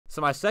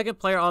So my second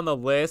player on the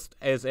list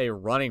is a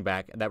running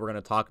back that we're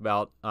going to talk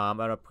about, and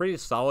a pretty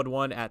solid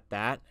one at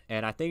that,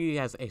 and I think he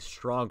has a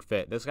strong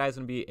fit. This guy's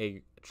going to be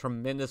a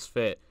tremendous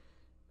fit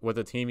with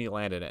the team he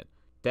landed in.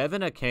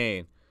 Devon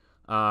Achane,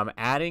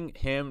 adding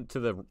him to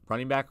the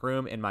running back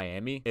room in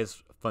Miami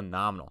is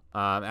phenomenal.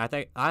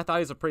 I thought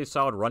he's a pretty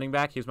solid running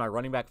back. He was my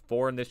running back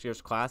 4 in this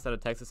year's class out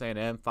of Texas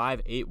A&M,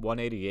 5'8",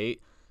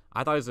 188.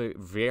 I thought he was a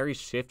very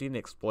shifty and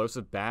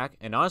explosive back,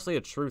 and honestly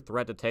a true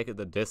threat to take it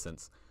the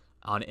distance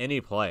on any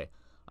play.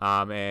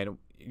 And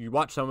you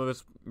watch some of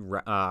his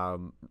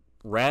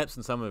reps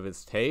and some of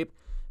his tape.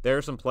 There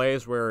are some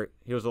plays where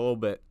he was a little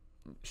bit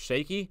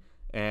shaky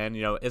and,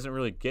 isn't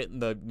really getting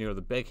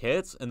the big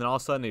hits, and then all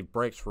of a sudden he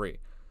breaks free.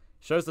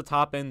 Shows the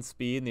top end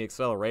speed and the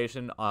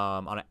acceleration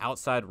on an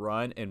outside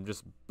run and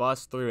just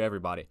busts through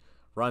everybody.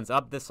 Runs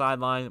up the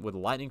sideline with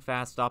lightning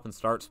fast stop and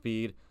start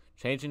speed,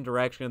 changing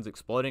directions,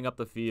 exploding up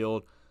the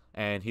field,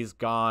 and he's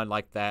gone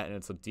like that, and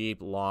it's a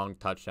deep, long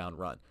touchdown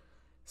run.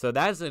 So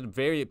that is a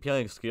very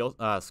appealing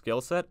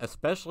skill set,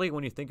 especially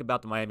when you think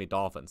about the Miami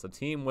Dolphins, a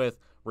team with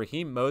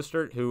Raheem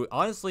Mostert, who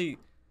honestly,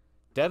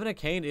 Devon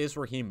Achane is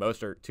Raheem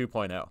Mostert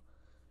 2.0.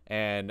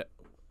 And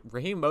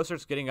Raheem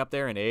Mostert's getting up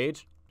there in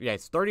age. Yeah,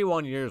 he's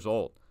 31 years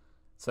old.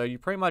 So you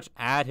pretty much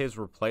add his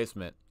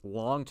replacement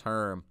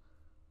long-term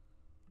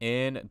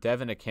in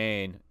Devon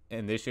Achane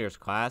in this year's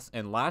class.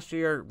 And last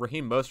year,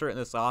 Raheem Mostert in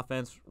this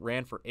offense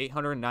ran for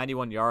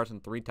 891 yards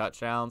and 3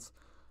 touchdowns,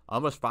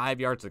 almost 5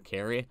 yards a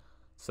carry.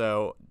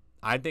 So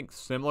I think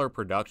similar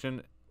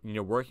production,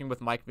 working with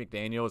Mike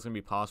McDaniel is going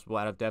to be possible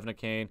out of Devon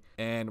Achane.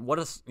 And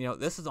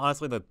this is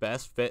honestly the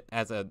best fit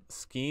as a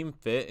scheme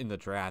fit in the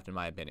draft, in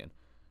my opinion,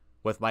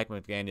 with Mike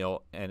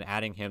McDaniel and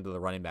adding him to the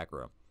running back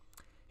room.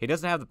 He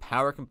doesn't have the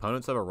power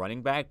components of a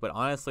running back, but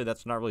honestly,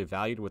 that's not really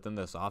valued within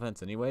this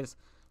offense anyways.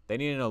 They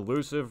need an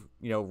elusive,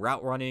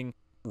 route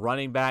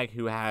running back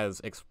who has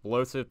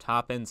explosive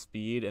top end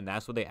speed, and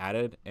that's what they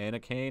added in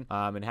Achane.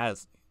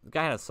 The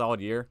guy had a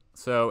solid year.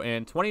 So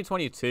in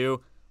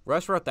 2022,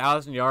 rushed for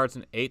 1,000 yards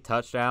and 8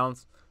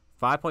 touchdowns,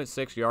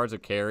 5.6 yards a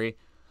carry.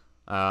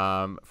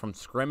 From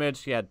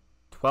scrimmage, he had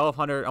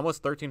 1,200,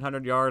 almost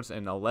 1,300 yards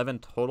and 11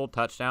 total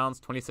touchdowns,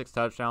 26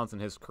 touchdowns in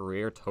his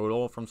career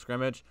total from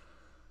scrimmage.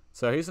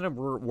 So he's going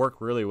to work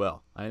really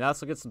well. I mean,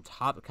 that's to get some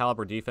top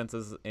caliber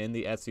defenses in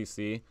the SEC.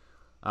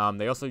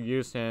 They also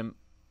used him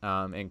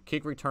in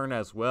kick return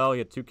as well. He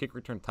had 2 kick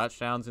return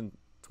touchdowns in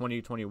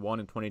 2021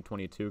 and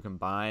 2022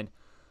 combined.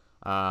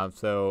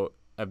 So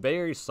a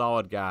very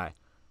solid guy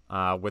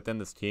within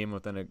this team,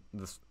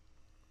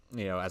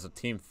 as a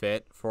team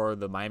fit for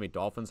the Miami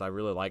Dolphins. I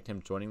really liked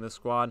him joining this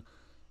squad,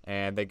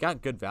 and they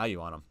got good value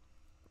on him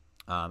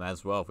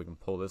as well. If we can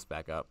pull this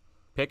back up,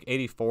 pick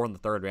 84 in the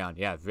 3rd round.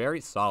 Yeah,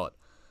 very solid.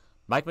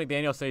 Mike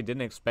McDaniel said he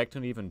didn't expect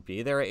him to even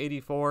be there at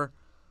 84,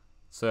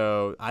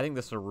 so I think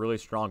this is a really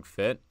strong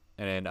fit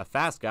and a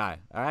fast guy.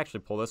 I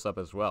actually pull this up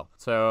as well.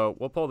 So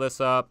we'll pull this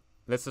up.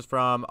 This is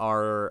from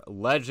our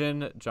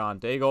legend, John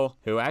Daigle,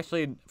 who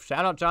actually,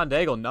 shout out John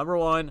Daigle,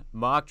 #1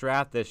 mock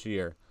draft this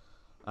year.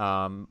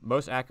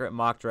 Most accurate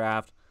mock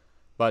draft.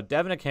 But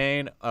Devon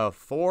Achane, a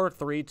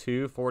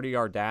 4.32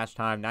 40-yard dash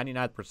time,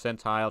 99th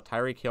percentile.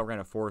 Tyreek Hill ran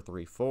a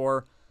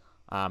 4.34.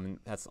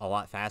 That's a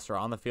lot faster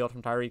on the field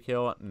from Tyreek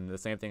Hill. And the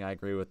same thing I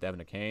agree with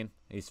Devon Achane.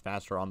 He's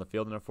faster on the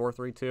field than a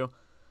 4.32.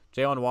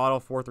 Jalen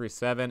Waddle,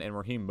 4.37. And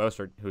Raheem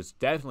Mostert, who's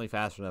definitely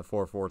faster than a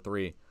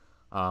 4.43.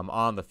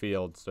 On the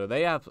field. So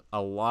they have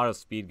a lot of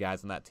speed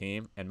guys on that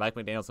team, and Mike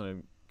McDaniel's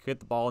going to get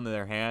the ball into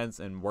their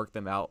hands and work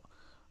them out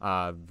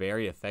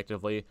very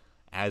effectively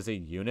as a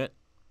unit,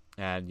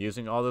 and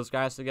using all those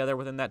guys together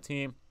within that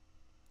team.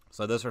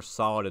 So those are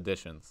solid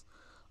additions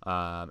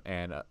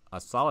and a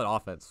solid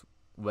offense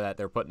that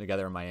they're putting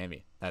together in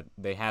Miami. That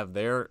they have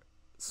their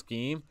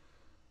scheme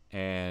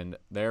and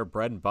their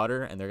bread and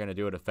butter, and they're going to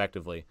do it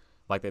effectively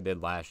like they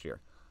did last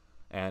year.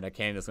 And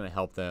Achane is going to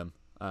help them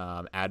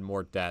add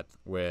more depth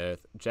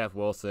with Jeff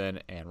Wilson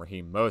and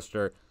Raheem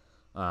Mostert,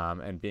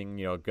 and being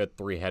a good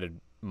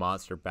 3-headed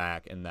monster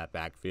back in that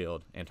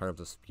backfield in terms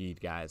of speed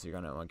guys you're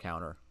going to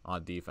encounter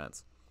on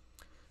defense.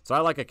 So I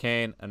like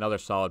Achane, another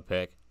solid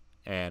pick,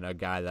 and a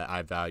guy that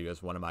I value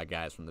as one of my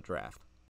guys from the draft.